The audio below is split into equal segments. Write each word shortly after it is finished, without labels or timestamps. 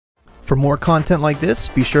For more content like this,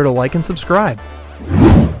 be sure to like and subscribe.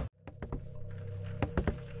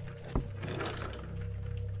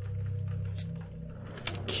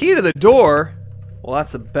 Key to the door? Well,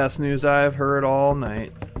 that's the best news I've heard all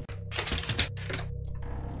night.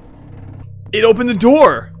 It opened the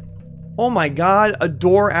door! Oh my god, a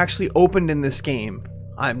door actually opened in this game.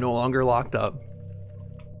 I'm no longer locked up.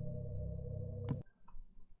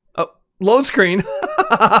 Oh, load screen!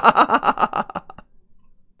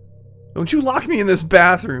 Don't you lock me in this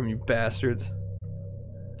bathroom, you bastards.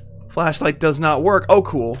 Flashlight does not work. Oh,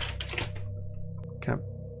 cool. Can I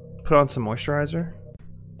put on some moisturizer?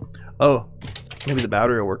 Oh, maybe the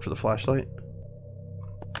battery will work for the flashlight.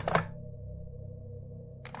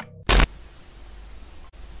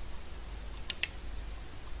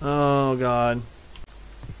 Oh, God.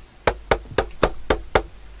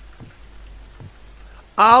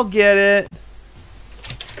 I'll get it.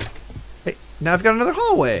 Hey, now I've got another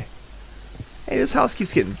hallway. Hey, this house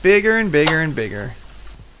keeps getting bigger and bigger and bigger.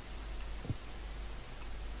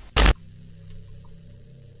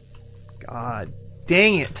 God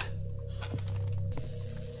dang it.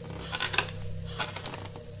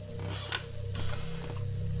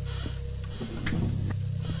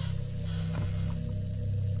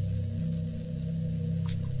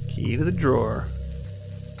 Key to the drawer.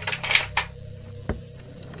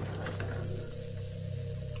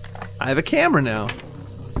 I have a camera now.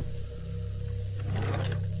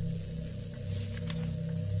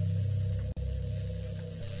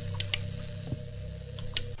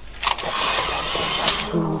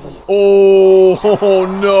 Oh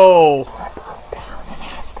no!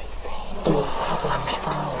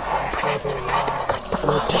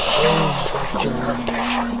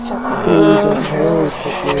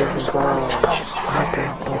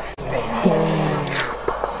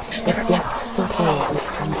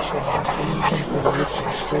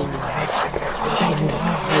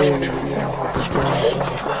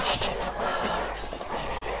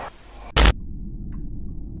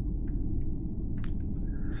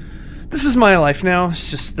 This is my life now.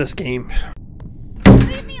 It's just this game.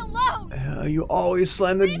 Leave me alone! You always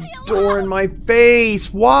slam the door in my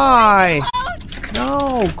face. Why?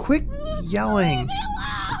 No, quit yelling.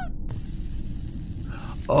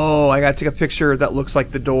 Oh, I gotta take a picture that looks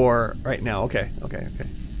like the door right now. Okay, okay, okay.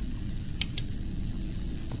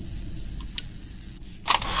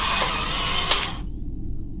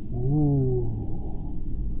 Ooh.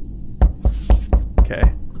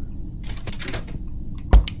 Okay.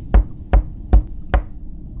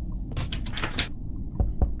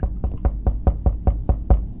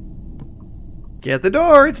 Get the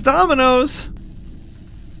door, it's Domino's!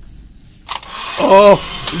 Oh,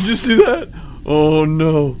 did you see that? Oh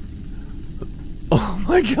no. Oh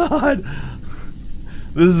my god.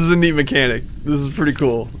 This is a neat mechanic. This is pretty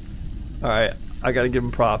cool. Alright, I gotta give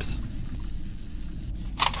him props.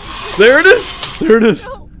 There it is! There it is!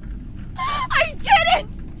 No, I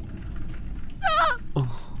didn't! Stop!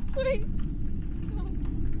 Oh. Wait.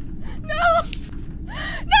 No!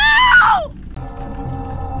 No!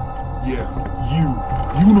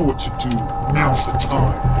 Yeah, you know what to do. Now's the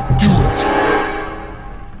time. Do it.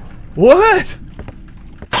 What?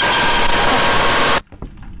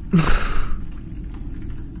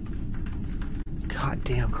 God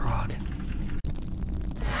damn, Krog.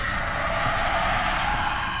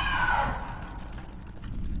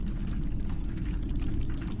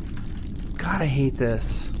 God, I hate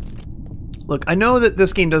this. Look, I know that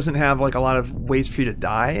this game doesn't have like a lot of ways for you to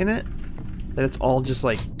die in it. That it's all just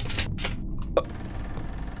like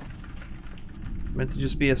meant to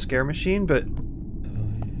just be a scare machine, but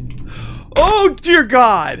oh dear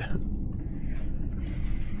God!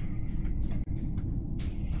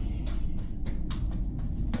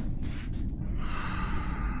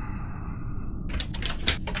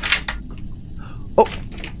 Oh!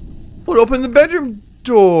 What opened the bedroom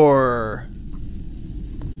door?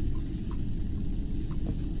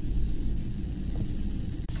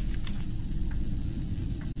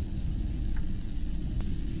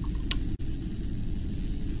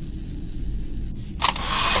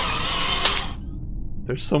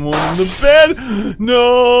 There's someone in the bed!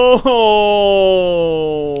 No!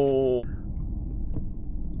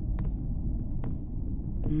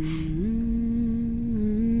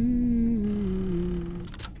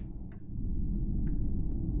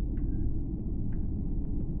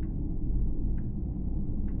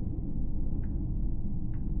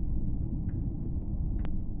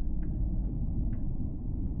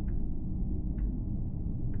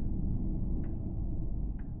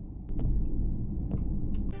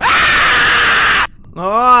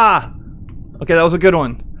 Ah! Okay, that was a good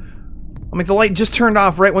one. I mean, the light just turned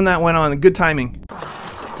off right when that went on. Good timing.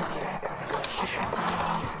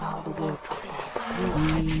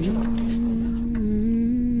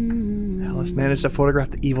 Alice managed to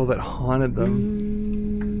photograph the evil that haunted them.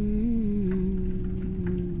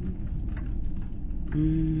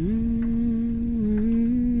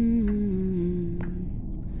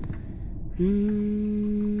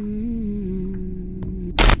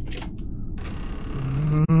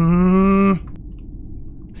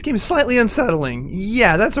 This game is slightly unsettling.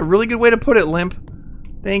 Yeah, that's a really good way to put it, Limp.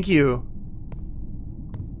 Thank you.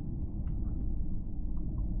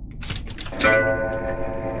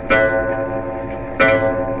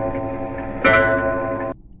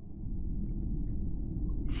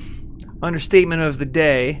 Understatement of the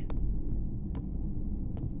day.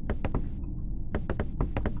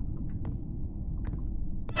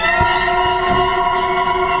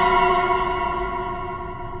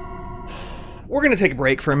 We're gonna take a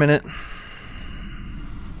break for a minute.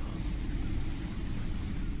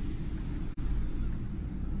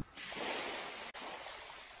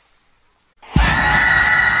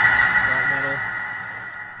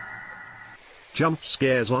 Jump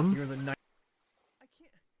scares on. You're the night. I can't.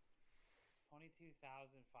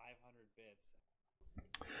 22,500 bits.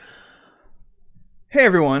 Hey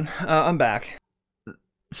everyone, I'm back.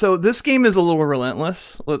 So this game is a little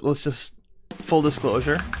relentless. Let's just full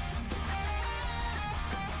disclosure.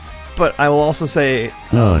 But I will also say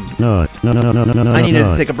No, I needed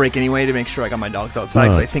to take a break anyway to make sure I got my dogs outside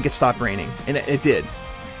because I think it stopped raining, and it did.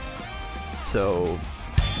 So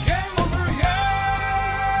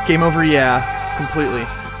game over, yeah, completely.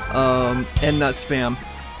 And not spam.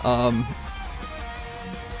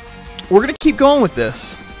 We're gonna keep going with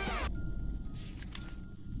this.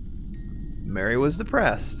 Mary was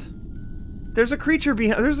depressed. There's a creature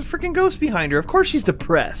behind. There's a freaking ghost behind her. Of course she's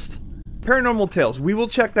depressed. Paranormal Tales. We will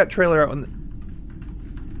check that trailer out.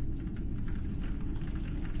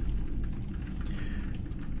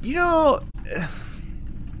 You know,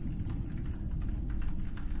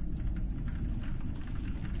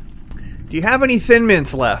 do you have any Thin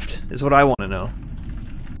Mints left? Is what I want to know.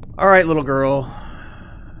 All right, little girl.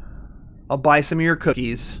 I'll buy some of your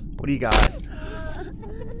cookies. What do you got?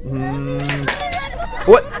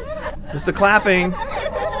 What? Just the clapping.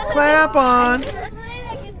 Clap on.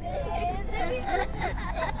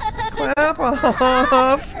 Clap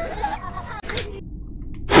off.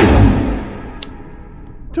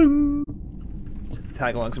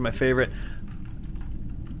 Tag-alongs are my favorite.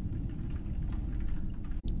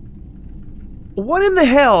 What in the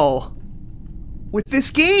hell with this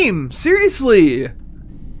game? Seriously.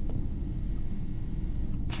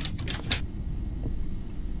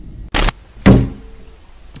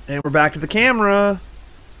 And we're back to the camera.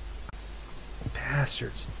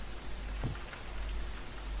 Bastards.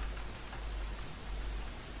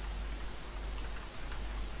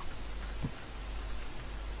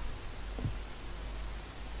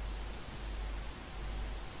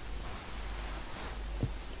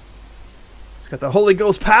 It's got the Holy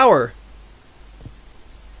Ghost power.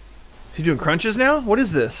 Is he doing crunches now? What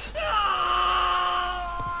is this?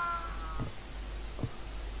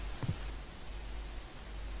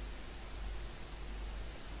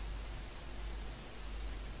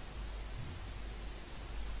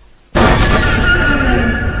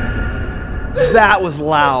 That was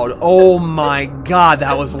loud. Oh my god,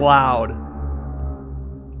 that was loud.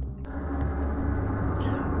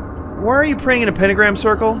 Why are you praying in a pentagram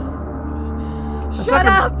circle? That's Shut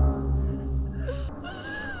not up!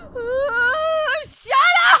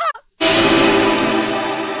 Shut up!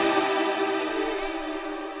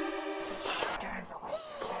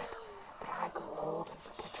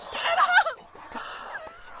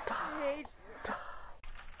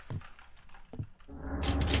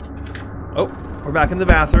 Oh, we're back in the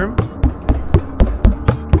bathroom.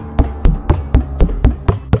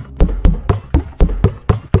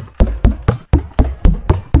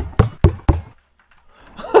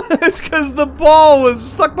 It's because the ball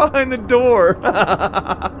was stuck behind the door.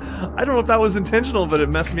 I don't know if that was intentional, but it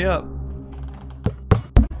messed me up.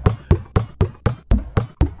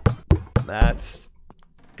 That's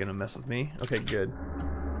gonna mess with me. Okay, good.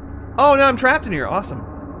 Oh, now I'm trapped in here. Awesome.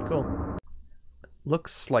 Cool.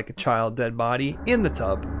 Looks like a child dead body in the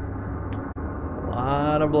tub. A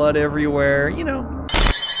lot of blood everywhere, you know.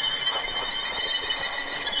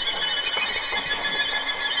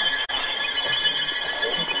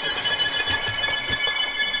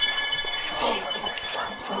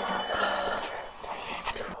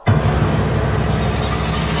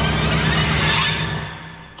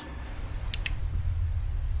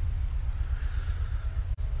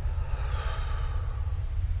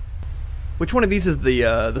 Which one of these is the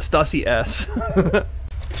Stussy S?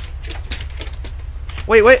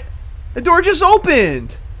 Wait, wait! The door just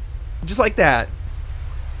opened! Just like that.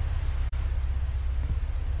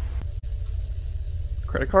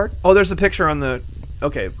 Credit card? Oh, there's a picture on the...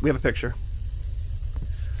 Okay, we have a picture.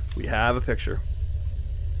 We have a picture.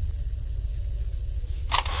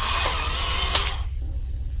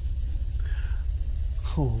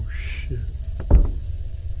 Oh, shit.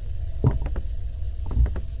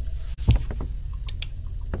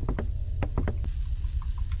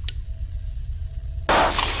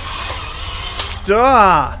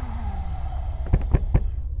 Duh!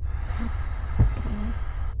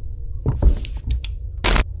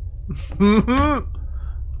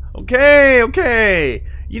 Okay, okay.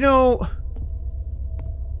 You know,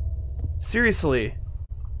 seriously.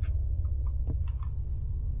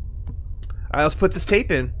 Alright, let's put this tape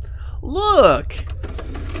in. Look!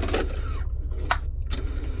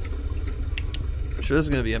 I'm sure this is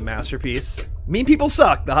gonna be a masterpiece. Mean people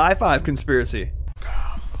suck, the high five conspiracy.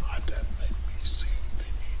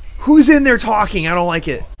 Who's in there talking? I don't like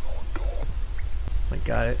it. Oh my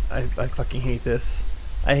god, I fucking hate this.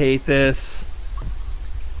 I hate this.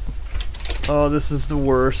 Oh, this is the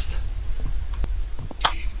worst.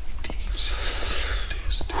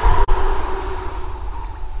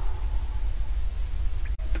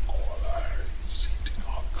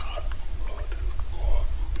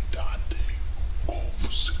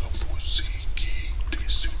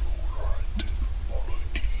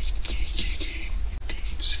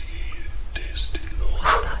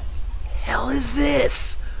 What the hell is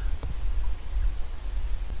this?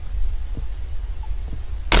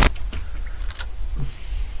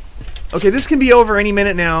 Okay, this can be over any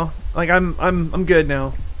minute now. Like I'm good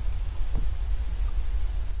now.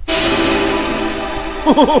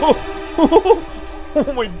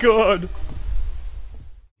 Oh my god.